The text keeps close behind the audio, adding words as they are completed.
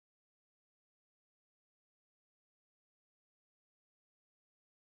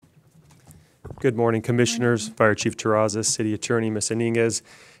Good morning, Commissioners, Fire Chief Terrazas, City Attorney Ms. Iniguez,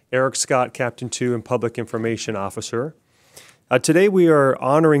 Eric Scott, Captain 2 and Public Information Officer. Today we are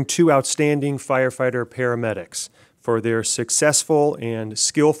honoring two outstanding firefighter paramedics for their successful and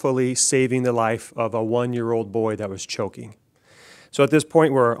skillfully saving the life of a 1-year-old boy that was choking. So at this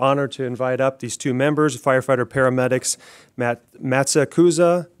point, we're honored to invite up these two members, firefighter paramedics,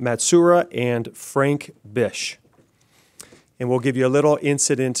 Matsukuza Matsura and Frank Bish. And we'll give you a little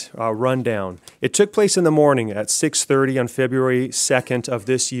incident rundown. It took place in the morning at 6:30 on February 2nd of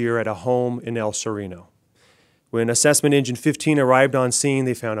this year at a home in El Sereno. When Assessment Engine 15 arrived on scene,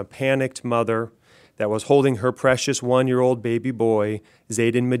 they found a panicked mother that was holding her precious 1-year-old baby boy,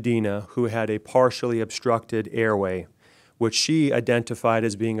 Zayden Medina, who had a partially obstructed airway, which she identified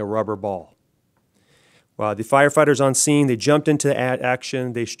as being a rubber ball. While the firefighters on scene, they jumped into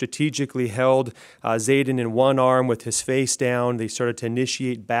action. They strategically held Zayden in one arm with his face down. They started to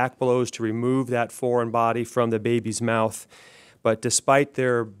initiate back blows to remove that foreign body from the baby's mouth. But despite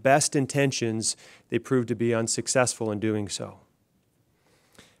their best intentions, they proved to be unsuccessful in doing so.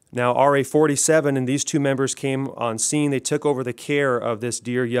 Now, RA 47 and these two members came on scene. They took over the care of this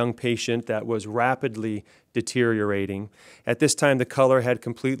dear young patient that was rapidly deteriorating. At this time, the color had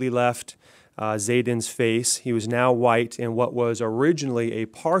completely left Zayden's face. He was now white, and what was originally a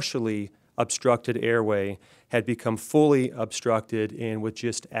partially obstructed airway had become fully obstructed and with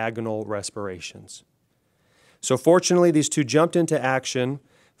just agonal respirations. So fortunately, these two jumped into action.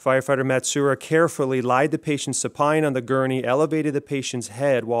 Firefighter Matsura carefully lied the patient supine on the gurney, elevated the patient's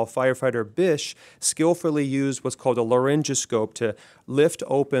head, while Firefighter Bish skillfully used what's called a laryngoscope to lift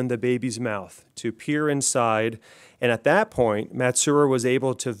open the baby's mouth, to peer inside. And at that point, Matsura was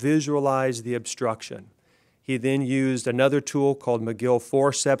able to visualize the obstruction. He then used another tool called McGill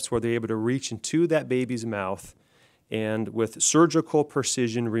forceps, where they're able to reach into that baby's mouth and with surgical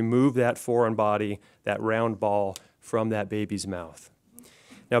precision remove that foreign body, that round ball, from that baby's mouth.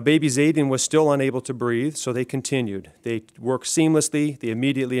 Now, baby Zayden was still unable to breathe, so they continued. They worked seamlessly. They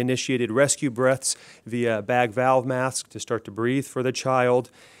immediately initiated rescue breaths via bag valve mask to start to breathe for the child.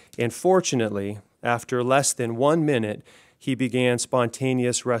 And fortunately, after less than 1 minute, he began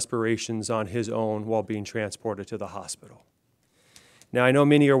spontaneous respirations on his own while being transported to the hospital. Now, I know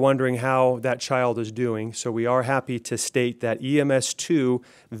many are wondering how that child is doing, so we are happy to state that EMS 2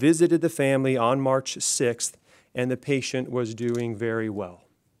 visited the family on March 6th, and the patient was doing very well.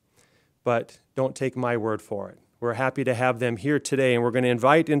 But don't take my word for it. We're happy to have them here today, and we're going to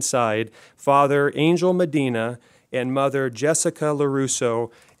invite inside Father Angel Medina and Mother Jessica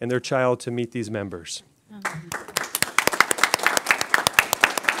LaRusso and their child to meet these members.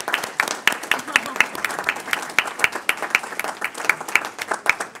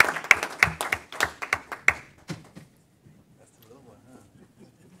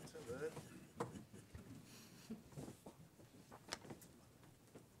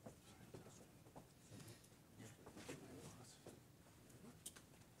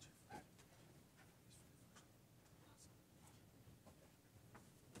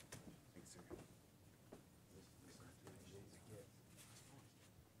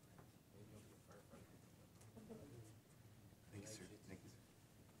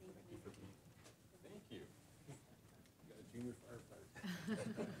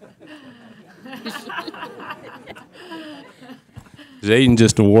 Zayden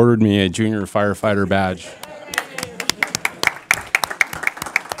just awarded me a junior firefighter badge.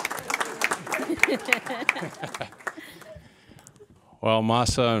 Well,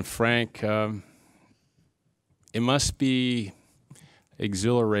 Masa and Frank, it must be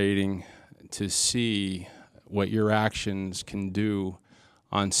exhilarating to see what your actions can do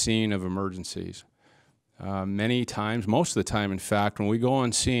on scene of emergencies. Many times, most of the time, in fact, when we go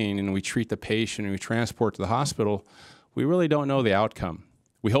on scene and we treat the patient and we transport to the hospital, we really don't know the outcome.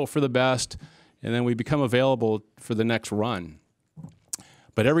 We hope for the best, and then we become available for the next run.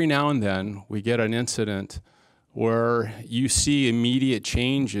 But every now and then, we get an incident where you see immediate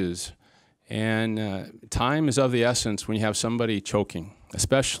changes, and time is of the essence when you have somebody choking,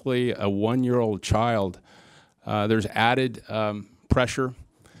 especially a 1-year-old child. There's added pressure,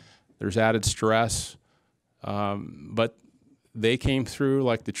 there's added stress, but they came through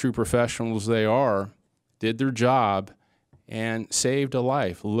like the true professionals they are, did their job, and saved a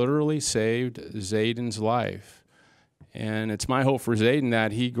life, literally saved Zayden's life. And it's my hope for Zayden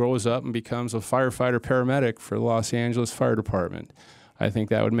that he grows up and becomes a firefighter paramedic for the Los Angeles Fire Department. I think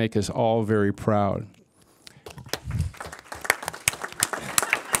that would make us all very proud.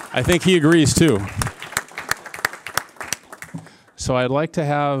 I think he agrees too. So I'd like to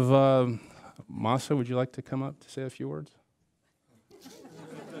have, Masa, would you like to come up to say a few words?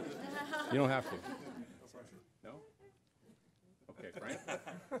 You don't have to. No? Okay, Frank?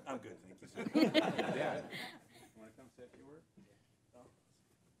 I'm good, thank you, sir. Yeah. Want to come say a few words?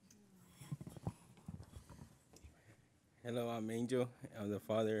 Hello, I'm Angel. I'm the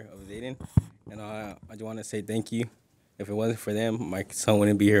father of Zayden. And I just want to say thank you. If it wasn't for them, my son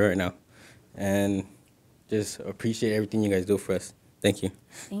wouldn't be here right now. And just appreciate everything you guys do for us. Thank you.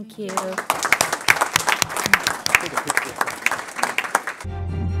 Thank you.